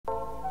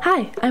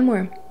Hi, I'm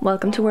Worm.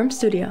 Welcome to Worm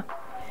Studio.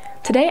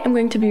 Today I'm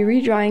going to be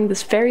redrawing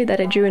this fairy that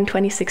I drew in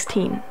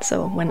 2016,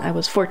 so when I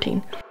was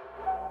 14.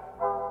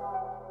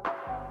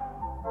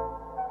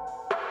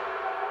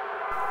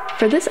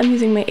 For this I'm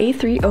using my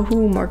A3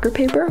 Ohu marker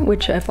paper,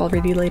 which I've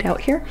already laid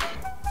out here,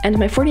 and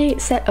my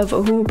 48 set of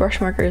Ohu brush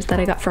markers that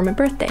I got for my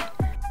birthday.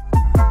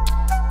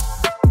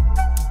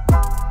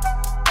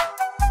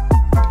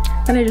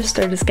 Then I just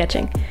started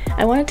sketching.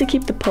 I wanted to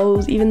keep the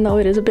pose even though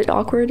it is a bit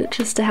awkward,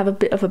 just to have a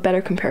bit of a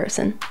better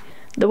comparison.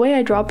 The way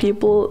I draw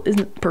people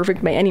isn't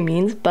perfect by any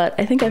means, but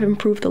I think I've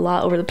improved a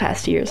lot over the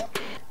past years.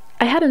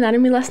 I had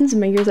anatomy lessons in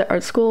my years at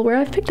art school where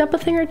I've picked up a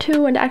thing or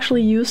two and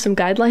actually used some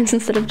guidelines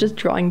instead of just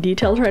drawing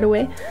details right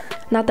away.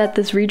 Not that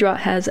this redraw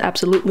has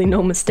absolutely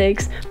no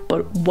mistakes,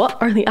 but what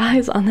are the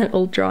eyes on that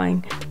old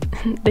drawing?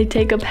 They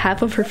take up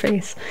half of her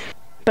face.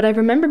 But I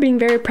remember being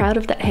very proud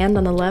of that hand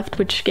on the left,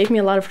 which gave me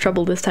a lot of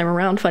trouble this time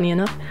around, funny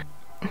enough.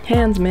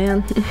 Hands,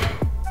 man.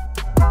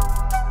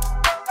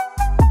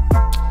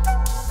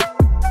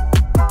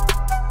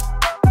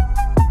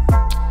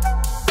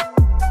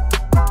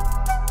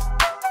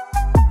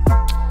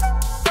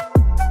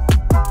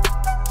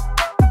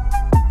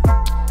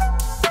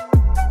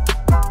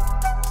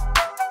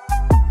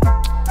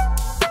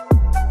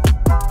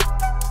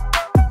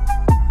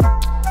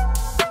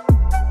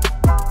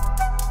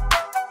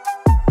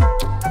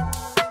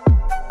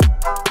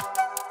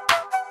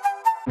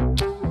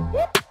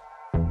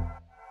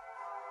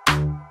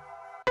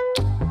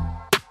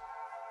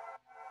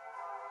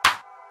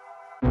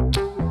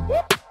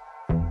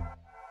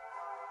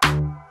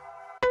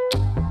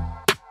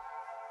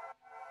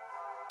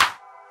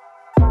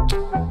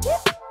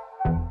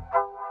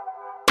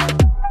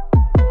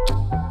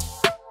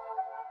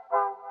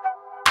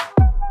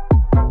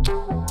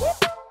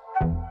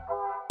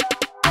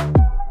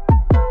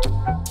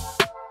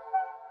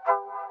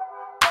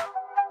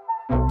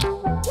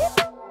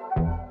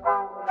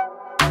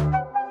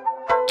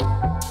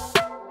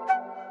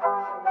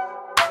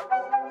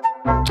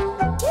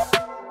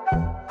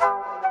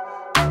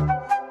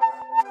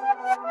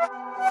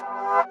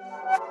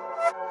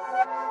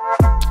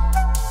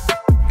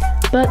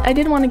 But I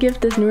did want to give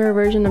this newer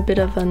version a bit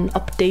of an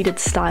updated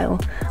style.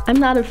 I'm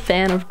not a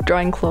fan of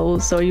drawing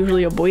clothes, so I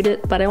usually avoid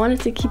it, but I wanted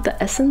to keep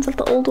the essence of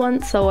the old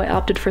one, so I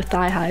opted for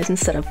thigh highs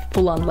instead of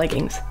full-on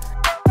leggings.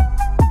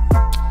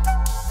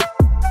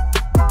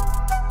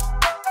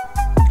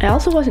 I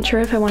also wasn't sure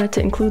if I wanted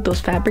to include those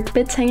fabric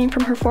bits hanging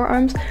from her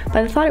forearms, but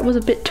I thought it was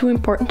a bit too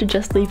important to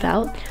just leave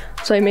out,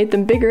 so I made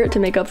them bigger to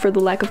make up for the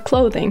lack of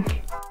clothing.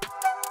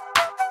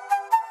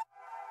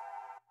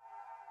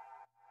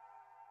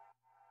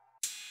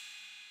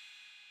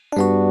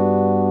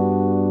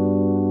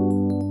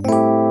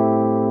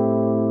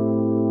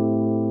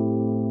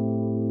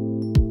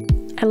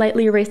 I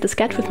lightly erased the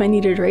sketch with my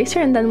kneaded eraser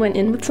and then went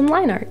in with some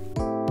line art.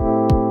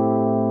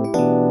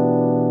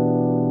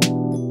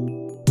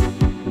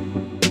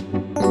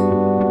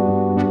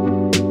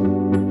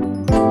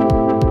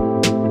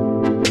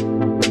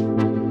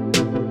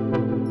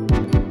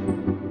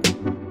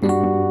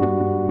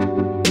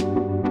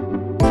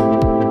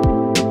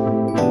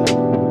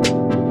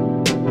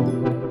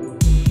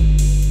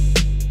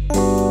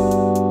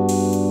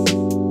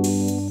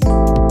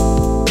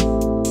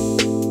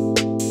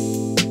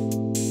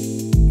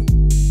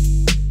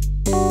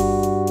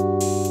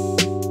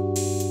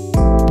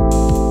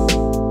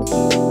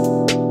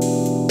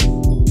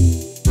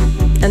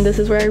 And this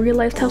is where I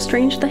realized how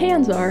strange the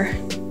hands are.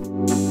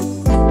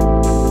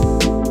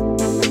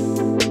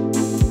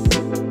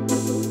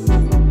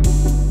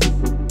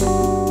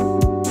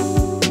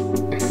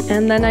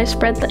 And then I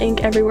spread the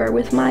ink everywhere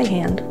with my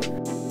hand.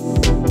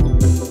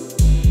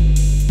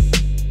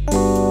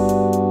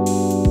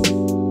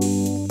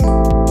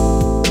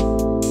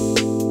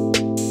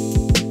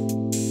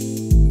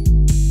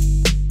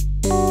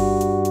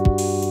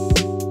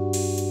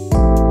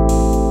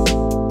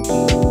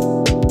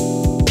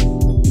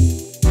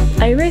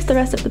 I erased the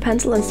rest of the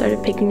pencil and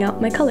started picking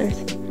out my colors.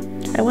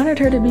 I wanted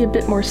her to be a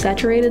bit more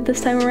saturated this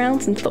time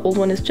around, since the old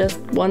one is just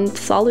one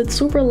solid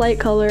super light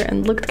color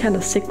and looked kind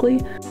of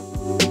sickly.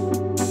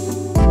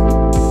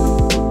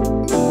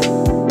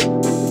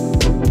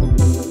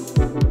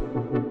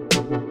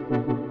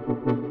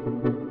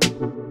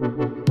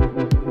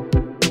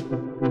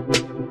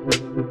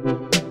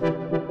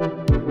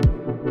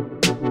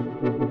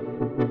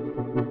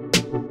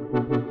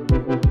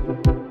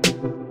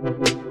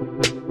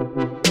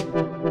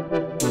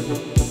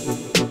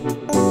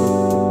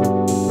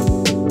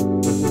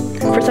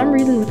 For some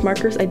reason with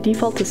markers I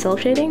default to cell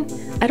shading.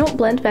 I don't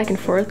blend back and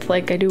forth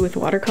like I do with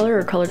watercolor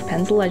or colored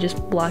pencil, I just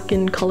block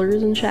in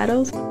colors and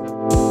shadows.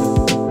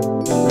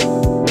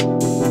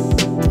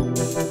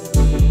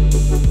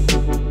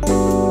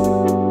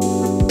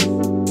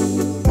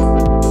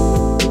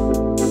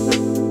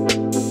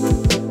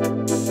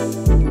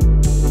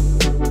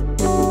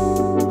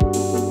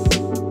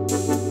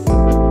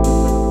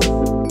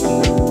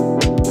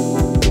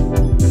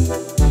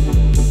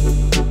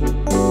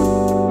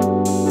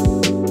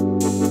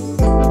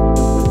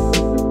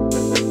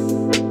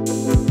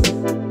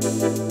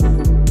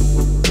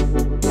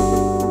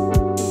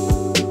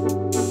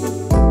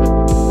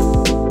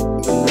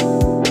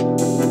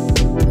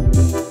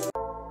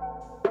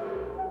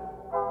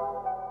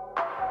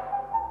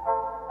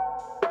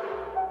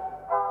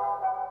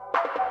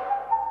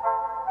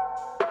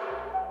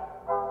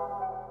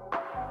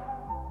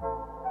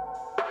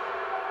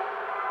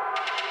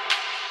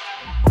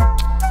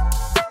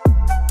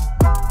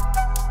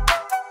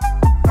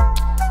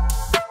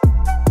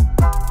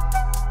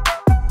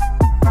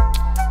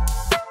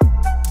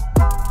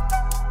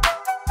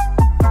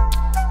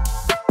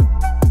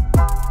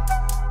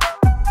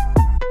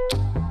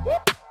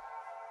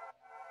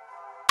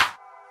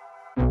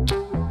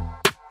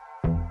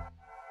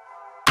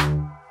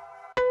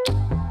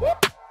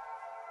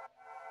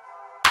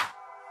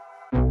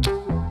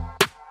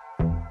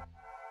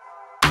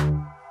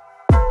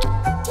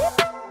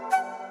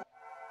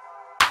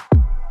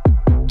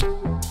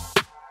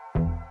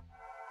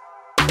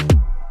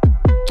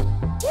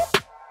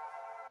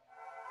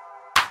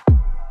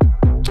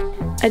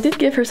 I did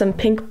give her some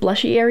pink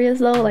blushy areas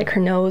though, like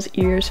her nose,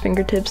 ears,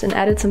 fingertips, and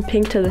added some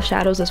pink to the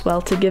shadows as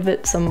well to give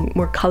it some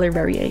more color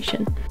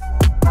variation.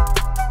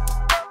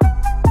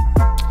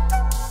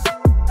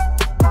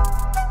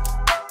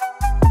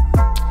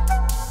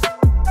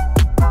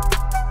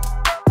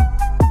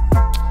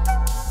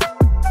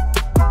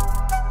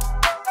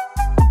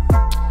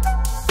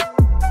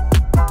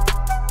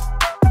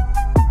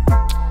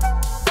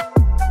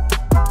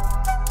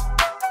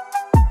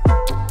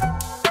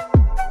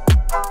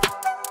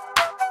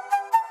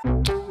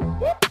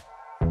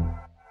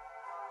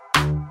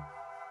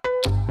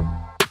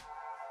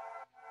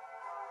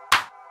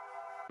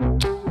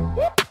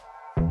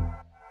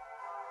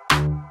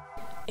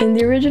 In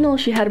the original,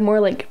 she had more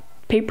like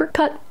paper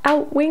cut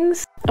out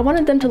wings. I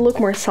wanted them to look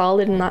more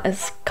solid and not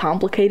as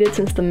complicated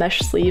since the mesh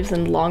sleeves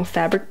and long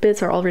fabric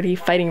bits are already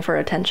fighting for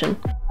attention.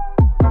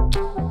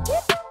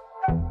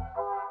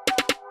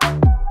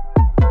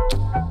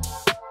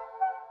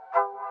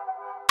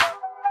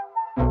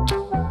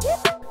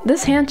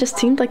 This hand just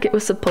seemed like it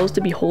was supposed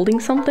to be holding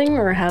something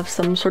or have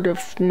some sort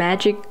of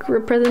magic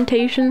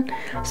representation,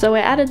 so I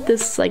added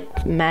this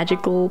like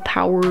magical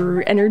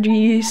power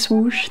energy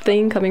swoosh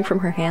thing coming from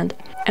her hand.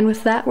 And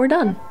with that, we're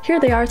done. Here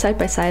they are side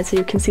by side so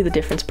you can see the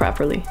difference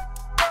properly.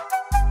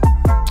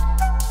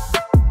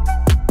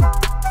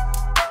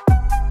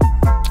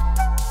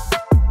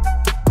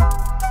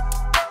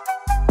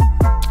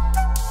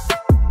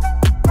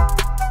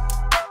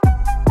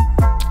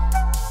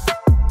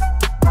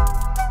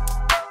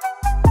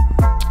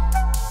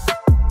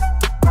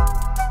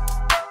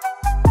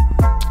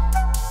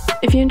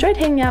 If you enjoyed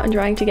hanging out and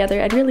drawing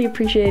together, I'd really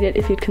appreciate it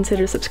if you'd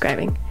consider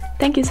subscribing.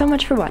 Thank you so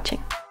much for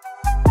watching.